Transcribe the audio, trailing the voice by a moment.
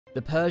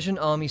The Persian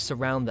army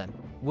surround them.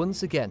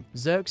 Once again,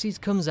 Xerxes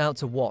comes out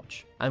to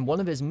watch, and one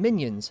of his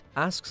minions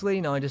asks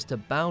Leonidas to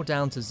bow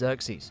down to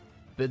Xerxes.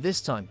 But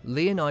this time,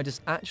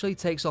 Leonidas actually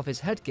takes off his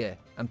headgear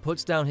and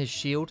puts down his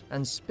shield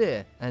and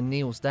spear and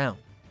kneels down,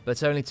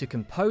 but only to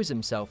compose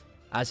himself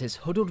as his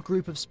huddled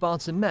group of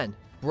Spartan men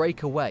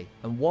break away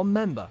and one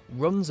member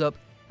runs up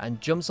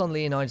and jumps on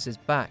Leonidas'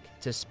 back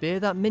to spear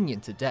that minion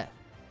to death.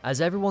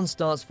 As everyone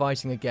starts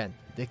fighting again,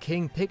 the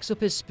king picks up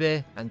his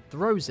spear and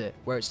throws it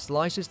where it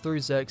slices through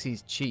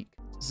Xerxes' cheek.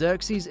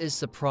 Xerxes is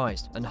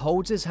surprised and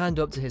holds his hand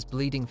up to his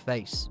bleeding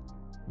face.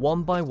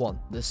 One by one,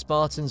 the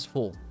Spartans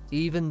fall,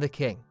 even the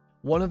king.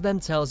 One of them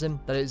tells him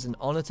that it is an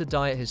honor to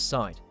die at his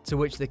side, to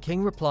which the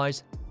king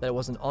replies that it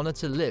was an honor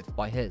to live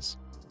by his.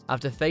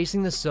 After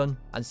facing the sun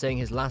and saying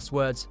his last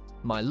words,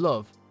 "My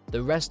love,"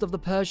 the rest of the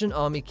Persian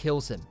army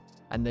kills him,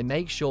 and they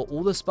make sure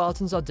all the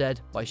Spartans are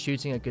dead by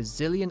shooting a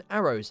gazillion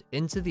arrows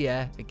into the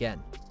air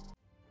again.